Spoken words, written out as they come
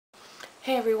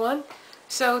Hey everyone,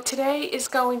 so today is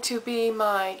going to be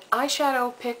my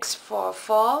eyeshadow picks for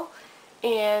fall,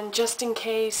 and just in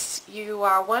case you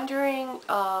are wondering,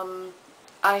 I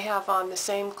have on the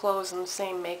same clothes and the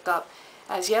same makeup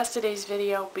as yesterday's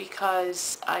video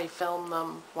because I filmed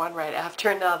them one right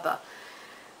after another.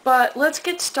 But let's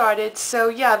get started. So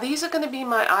yeah, these are going to be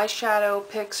my eyeshadow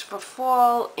picks for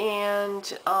fall,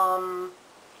 and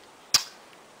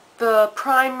the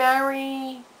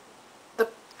primary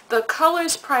The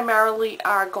colors primarily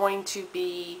are going to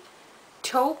be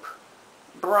taupe,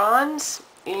 bronze,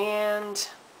 and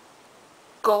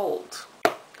gold.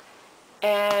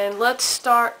 And let's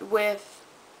start with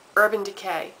Urban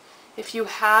Decay. If you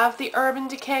have the Urban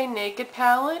Decay Naked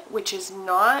Palette, which is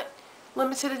not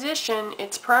limited edition,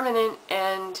 it's permanent,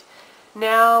 and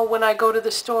now when I go to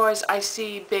the stores I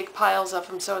see big piles of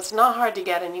them, so it's not hard to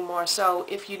get anymore. So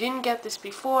if you didn't get this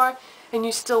before and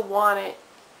you still want it,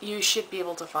 you should be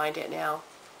able to find it now.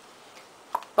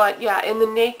 But yeah, in the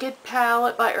Naked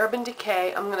Palette by Urban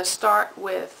Decay, I'm going to start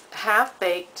with Half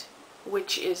Baked,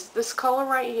 which is this color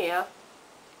right here,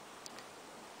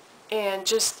 and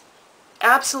just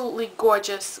absolutely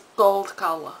gorgeous gold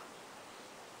color.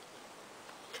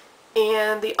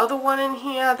 And the other one in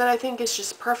here that I think is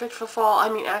just perfect for fall, I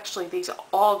mean actually these are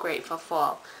all great for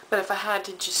fall, but if I had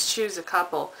to just choose a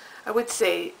couple, I would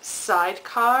say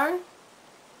Sidecar,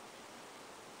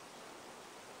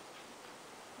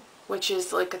 which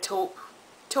is like a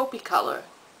taupey color.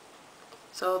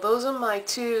 So those are my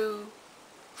two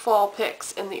fall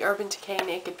picks in the Urban Decay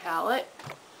Naked Palette.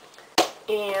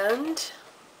 And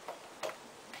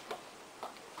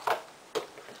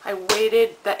I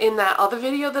waited, in that other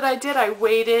video that I did, I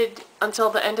waited until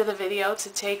the end of the video to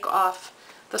take off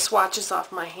the swatches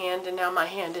off my hand, and now my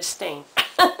hand is stained.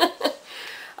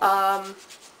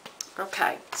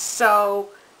 Okay, so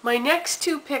my next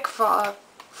two pick for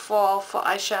fall for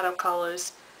eyeshadow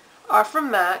colors are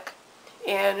from MAC,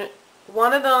 and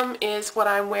one of them is what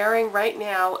I'm wearing right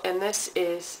now, and this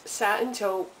is Satin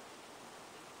Taupe,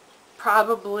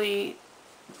 probably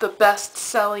the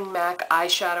best-selling MAC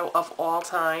eyeshadow of all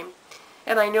time.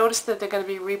 And I noticed that they're going to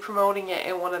be re-promoting it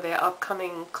in one of their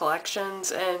upcoming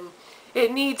collections, and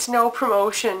it needs no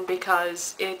promotion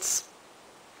because it's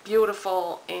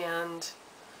beautiful and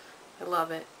I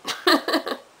love it.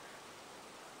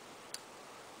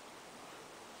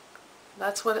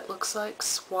 That's what it looks like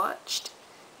swatched,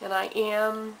 and I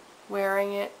am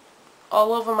wearing it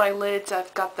all over my lids.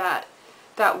 I've got that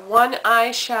one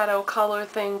eyeshadow color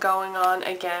thing going on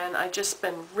again. I've just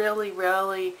been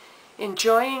really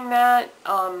enjoying that.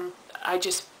 I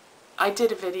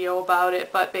did a video about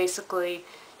it, but basically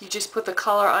you just put the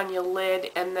color on your lid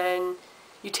and then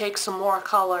you take some more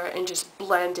color and just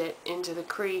blend it into the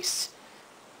crease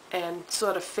and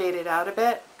sort of fade it out a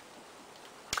bit.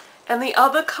 And the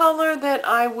other color that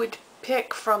I would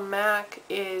pick from MAC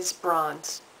is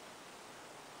bronze.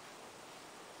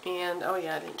 And, oh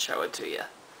yeah, I didn't show it to you.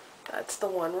 That's the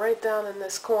one right down in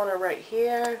this corner right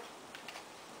here.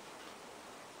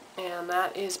 And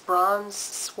that is bronze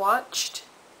swatched.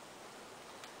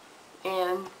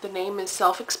 And the name is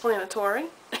self-explanatory.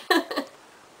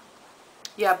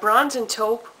 Yeah, bronze and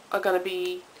taupe are going to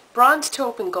be, bronze,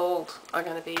 taupe, and gold are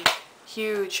going to be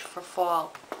huge for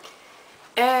fall.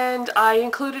 And I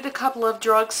included a couple of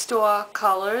drugstore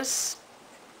colors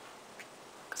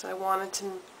because I wanted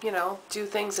to, you know, do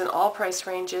things in all price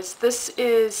ranges. This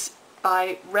is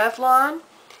by Revlon,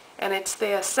 and it's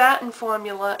their satin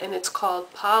formula, and it's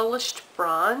called Polished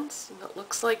Bronze, and it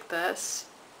looks like this.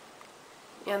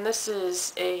 And this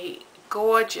is a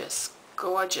gorgeous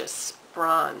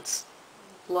bronze.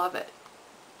 Love it.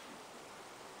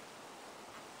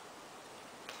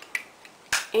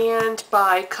 And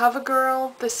by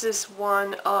CoverGirl, this is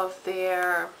one of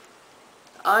their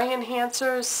eye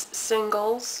enhancers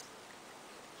singles,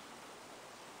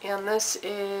 and this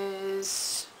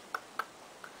is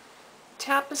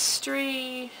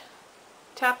Tapestry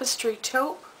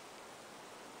Taupe,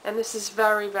 and this is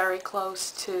very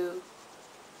close to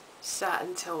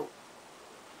Satin Taupe.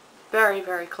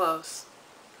 Very close.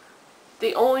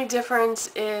 The only difference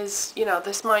is, you know,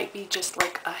 this might be just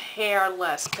like a hair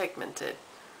less pigmented,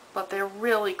 but they're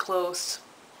really close.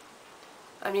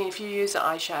 I mean, if you use an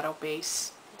eyeshadow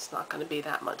base, it's not going to be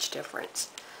that much difference.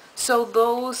 So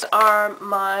those are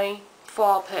my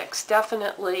fall picks.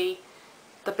 Definitely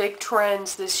the big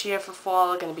trends this year for fall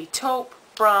are going to be taupe,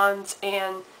 bronze,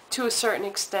 and to a certain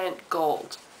extent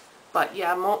gold. But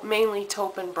yeah, mainly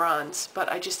taupe and bronze. But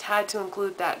I just had to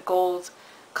include that gold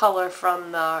color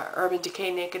from the Urban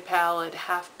Decay Naked Palette,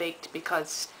 Half Baked,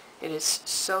 because it is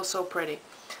so pretty.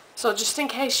 So just in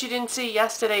case you didn't see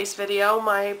yesterday's video,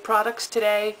 my products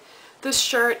today, this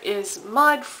shirt is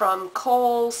Mud from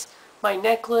Kohl's. My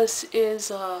necklace is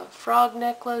a frog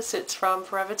necklace. It's from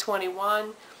Forever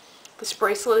 21. This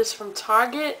bracelet is from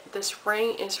Target. This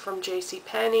ring is from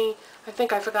JCPenney. I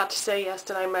think I forgot to say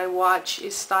yesterday my watch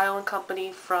is Style &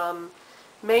 Company from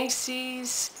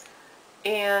Macy's.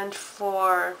 And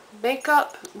for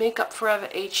makeup, Makeup Forever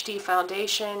HD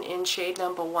Foundation in shade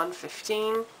number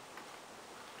 115.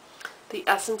 The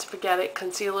Essence Forget It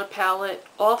Concealer Palette,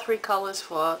 all three colors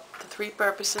for the three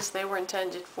purposes they were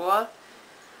intended for.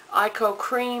 Ico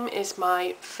Cream is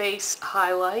my face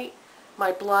highlight.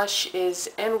 My blush is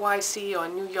NYC or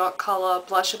New York Color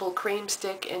Blushable Cream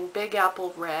Stick in Big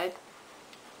Apple Red.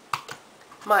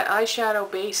 My eyeshadow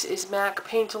base is MAC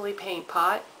Painterly Paint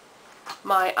Pot.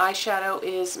 My eyeshadow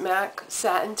is MAC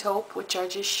Satin Taupe, which I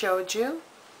just showed you.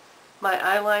 My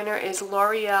eyeliner is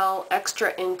L'Oreal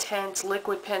Extra Intense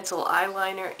Liquid Pencil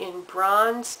Eyeliner in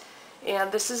Bronze.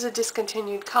 And this is a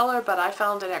discontinued color, but I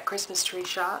found it at Christmas Tree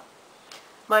Shop.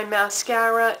 My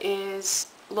mascara is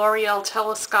L'Oreal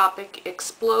Telescopic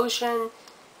Explosion.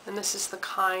 And this is the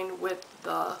kind with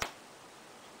the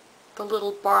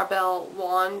little barbell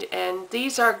wand. And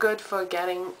these are good for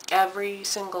getting every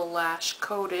single lash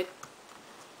coated.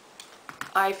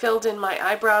 I filled in my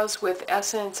eyebrows with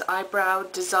Essence Eyebrow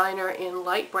Designer in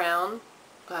light brown,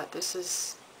 but this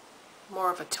is more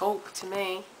of a taupe to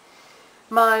me.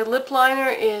 My lip liner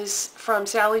is from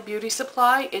Sally Beauty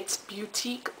Supply. It's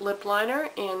Boutique Lip Liner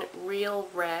in Real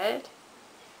Red.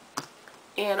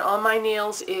 And on my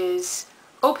nails is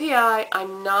OPI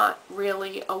I'm Not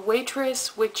Really a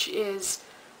Waitress, which is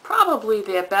probably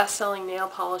their best-selling nail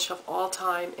polish of all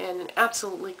time, and an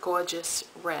absolutely gorgeous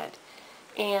red.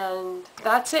 And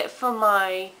that's it for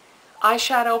my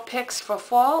eyeshadow picks for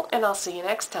fall, and I'll see you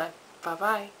next time.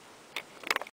 Bye-bye.